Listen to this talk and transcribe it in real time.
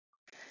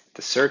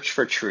The search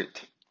for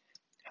truth.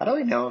 How do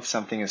I know if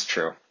something is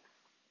true?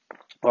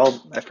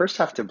 Well, I first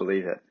have to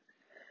believe it.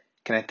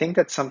 Can I think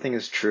that something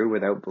is true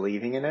without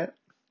believing in it?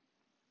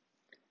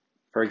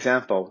 For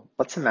example,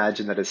 let's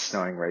imagine that it's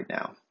snowing right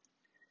now.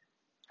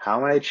 How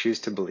might I choose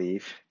to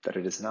believe that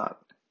it is not?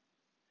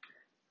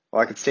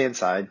 Well, I could stay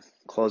inside,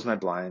 close my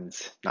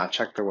blinds, not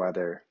check the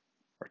weather,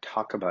 or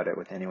talk about it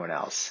with anyone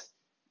else.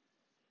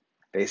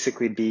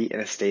 Basically, be in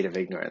a state of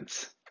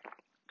ignorance.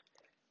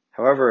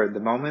 However, the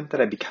moment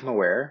that I become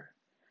aware,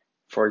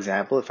 for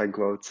example, if I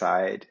go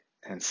outside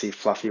and see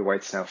fluffy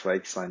white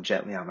snowflakes land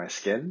gently on my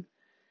skin,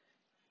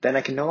 then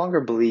I can no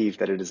longer believe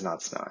that it is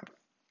not snowing.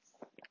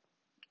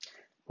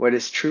 What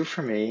is true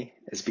for me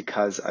is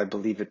because I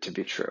believe it to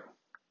be true.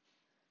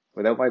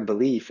 Without my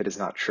belief, it is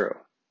not true.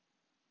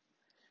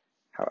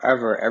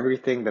 However,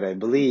 everything that I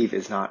believe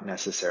is not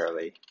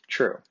necessarily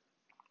true.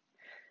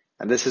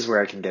 And this is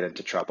where I can get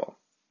into trouble.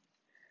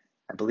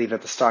 I believe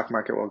that the stock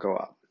market will go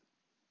up.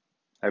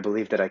 I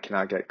believe that I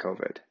cannot get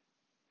COVID.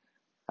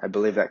 I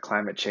believe that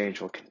climate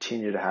change will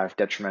continue to have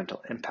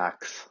detrimental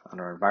impacts on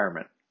our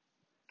environment.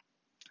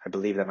 I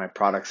believe that my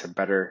products are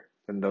better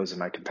than those of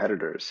my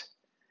competitors.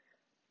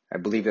 I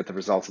believe that the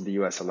results of the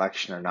US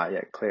election are not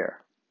yet clear.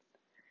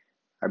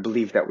 I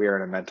believe that we are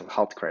in a mental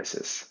health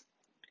crisis.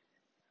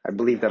 I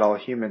believe that all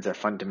humans are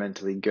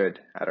fundamentally good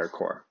at our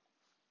core.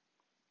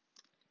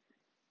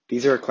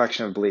 These are a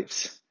collection of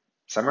beliefs.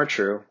 Some are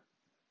true,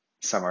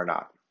 some are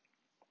not.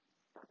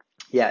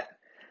 Yet,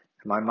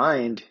 my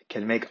mind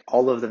can make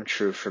all of them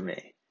true for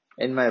me,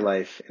 in my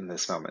life, in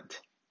this moment,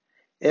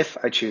 if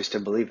I choose to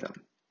believe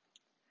them.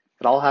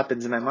 It all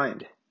happens in my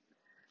mind.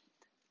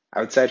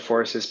 Outside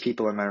forces,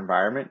 people in my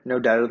environment, no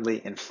doubtedly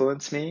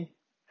influence me.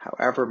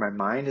 However, my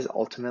mind is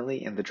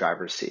ultimately in the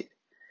driver's seat.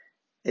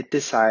 It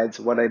decides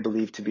what I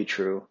believe to be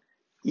true,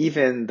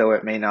 even though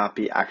it may not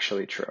be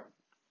actually true.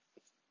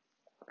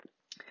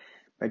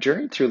 My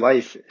journey through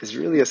life is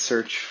really a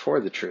search for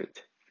the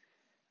truth,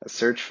 a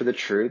search for the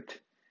truth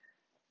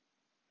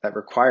that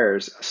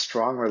requires a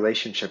strong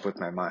relationship with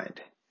my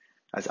mind,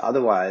 as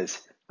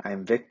otherwise I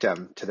am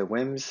victim to the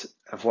whims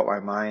of what my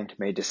mind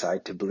may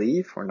decide to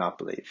believe or not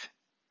believe.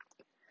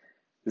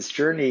 This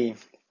journey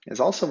is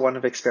also one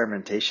of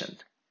experimentation.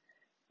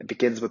 It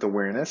begins with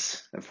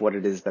awareness of what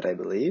it is that I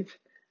believe,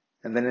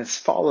 and then it's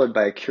followed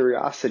by a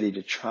curiosity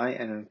to try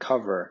and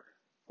uncover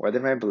whether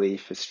my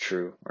belief is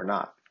true or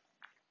not.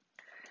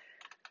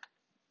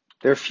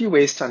 There are a few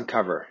ways to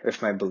uncover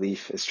if my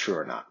belief is true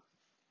or not.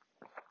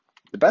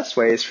 The best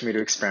way is for me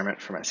to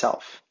experiment for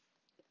myself.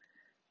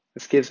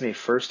 This gives me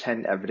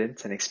first-hand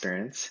evidence and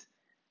experience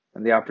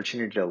and the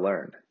opportunity to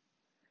learn.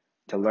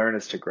 To learn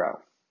is to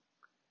grow.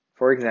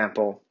 For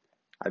example,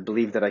 I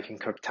believe that I can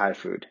cook Thai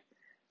food,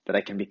 that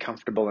I can be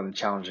comfortable in a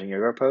challenging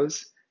yoga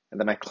pose, and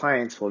that my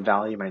clients will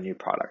value my new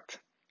product.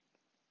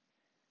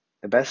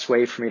 The best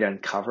way for me to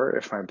uncover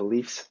if my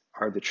beliefs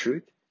are the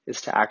truth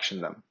is to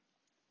action them.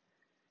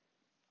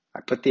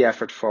 I put the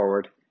effort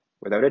forward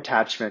without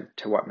attachment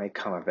to what may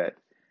come of it,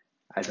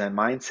 as my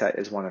mindset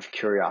is one of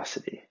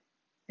curiosity.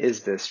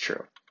 Is this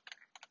true?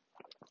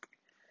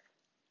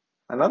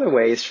 Another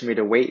way is for me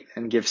to wait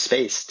and give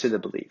space to the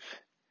belief.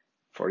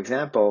 For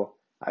example,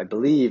 I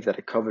believe that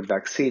a COVID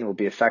vaccine will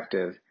be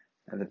effective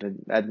and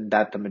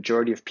that the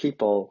majority of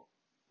people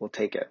will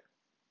take it.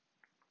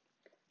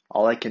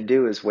 All I can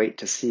do is wait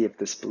to see if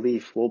this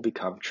belief will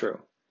become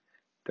true.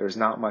 There is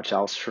not much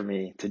else for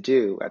me to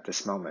do at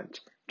this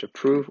moment to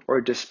prove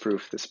or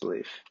disprove this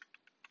belief.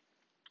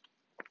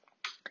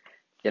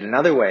 Yet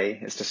another way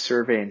is to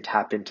survey and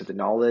tap into the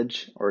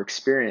knowledge or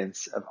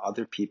experience of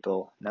other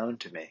people known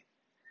to me.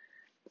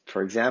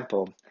 For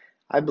example,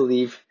 I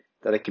believe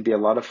that it could be a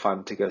lot of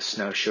fun to go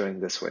snowshoeing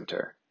this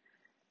winter,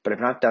 but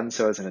I've not done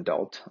so as an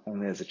adult,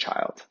 only as a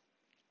child.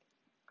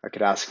 I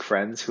could ask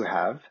friends who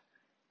have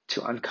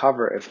to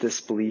uncover if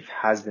this belief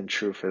has been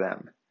true for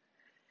them.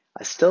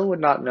 I still would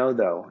not know,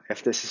 though,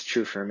 if this is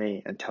true for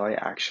me until I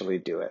actually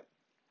do it.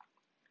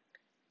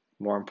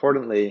 More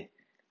importantly,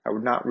 I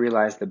would not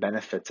realize the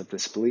benefits of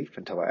this belief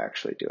until I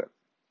actually do it.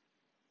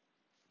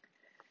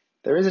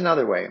 There is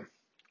another way,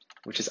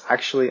 which is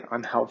actually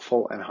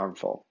unhelpful and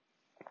harmful.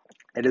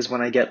 It is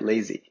when I get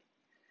lazy,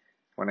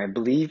 when I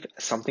believe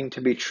something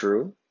to be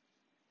true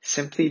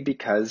simply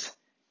because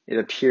it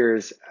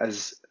appears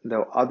as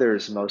though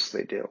others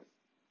mostly do.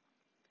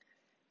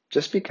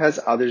 Just because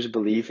others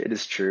believe it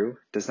is true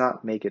does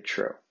not make it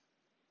true.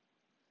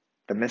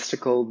 The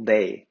mystical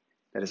they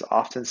that is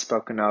often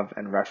spoken of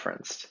and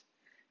referenced,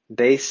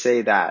 they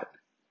say that.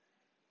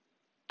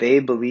 They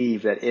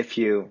believe that if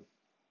you...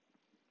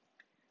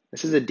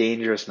 This is a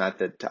dangerous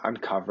method to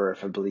uncover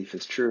if a belief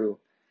is true,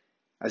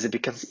 as it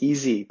becomes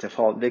easy to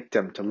fall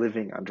victim to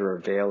living under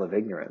a veil of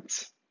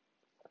ignorance.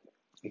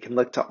 You can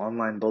look to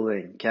online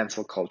bullying,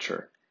 cancel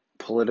culture,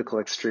 political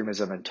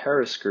extremism, and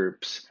terrorist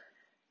groups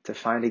to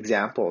find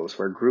examples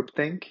where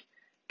groupthink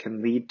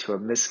can lead to a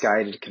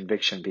misguided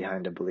conviction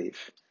behind a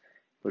belief,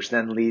 which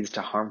then leads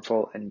to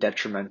harmful and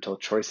detrimental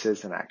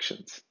choices and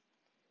actions.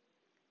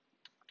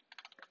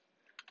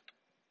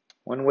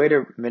 One way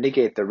to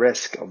mitigate the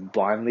risk of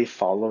blindly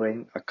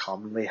following a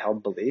commonly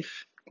held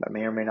belief that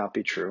may or may not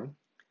be true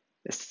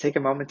is to take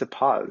a moment to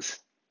pause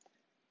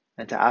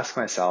and to ask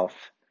myself,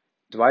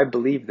 do I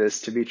believe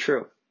this to be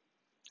true?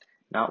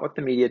 Not what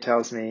the media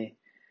tells me,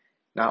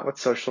 not what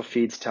social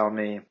feeds tell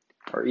me,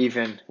 or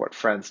even what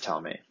friends tell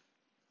me.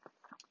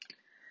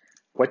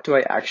 What do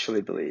I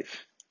actually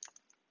believe?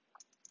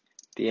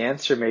 The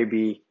answer may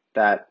be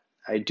that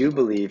I do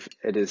believe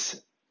it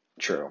is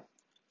true,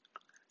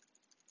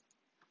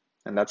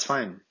 and that's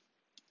fine.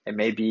 It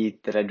may be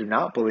that I do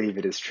not believe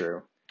it is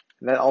true,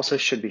 and that also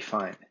should be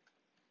fine.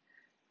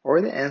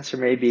 Or the answer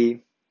may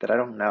be that I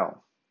don't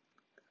know,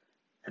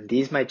 and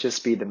these might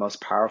just be the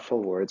most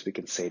powerful words we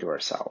can say to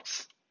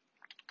ourselves.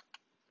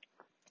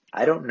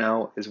 I don't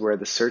know is where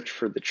the search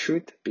for the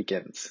truth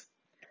begins.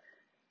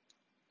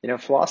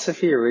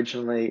 Philosophy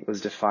originally was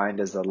defined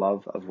as the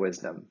love of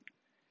wisdom.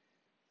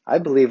 I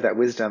believe that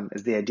wisdom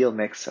is the ideal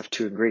mix of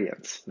two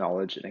ingredients,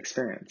 knowledge and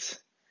experience.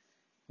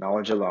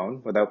 Knowledge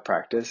alone, without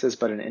practice, is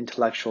but an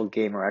intellectual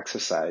game or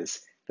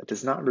exercise that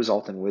does not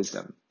result in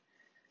wisdom.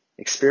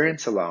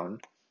 Experience alone,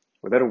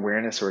 without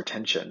awareness or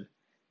attention,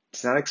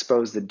 does not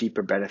expose the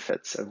deeper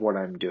benefits of what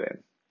I'm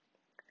doing.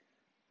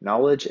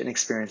 Knowledge and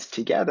experience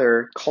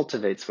together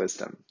cultivates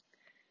wisdom.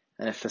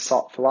 And if the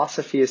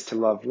philosophy is to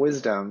love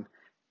wisdom,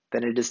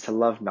 then it is to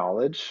love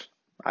knowledge,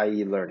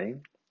 i.e.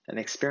 learning, and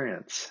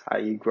experience,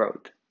 i.e.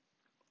 growth.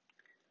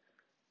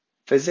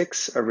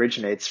 Physics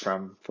originates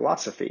from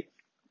philosophy.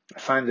 I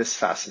find this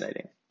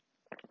fascinating.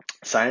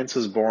 Science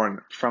was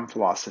born from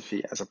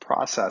philosophy as a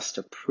process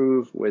to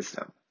prove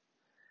wisdom.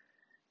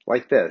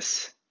 Like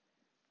this,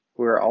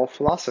 we are all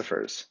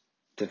philosophers,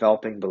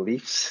 developing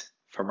beliefs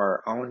from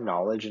our own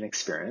knowledge and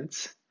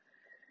experience,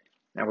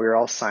 and we are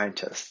all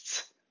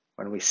scientists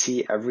when we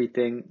see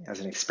everything as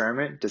an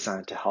experiment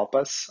designed to help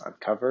us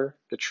uncover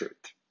the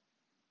truth.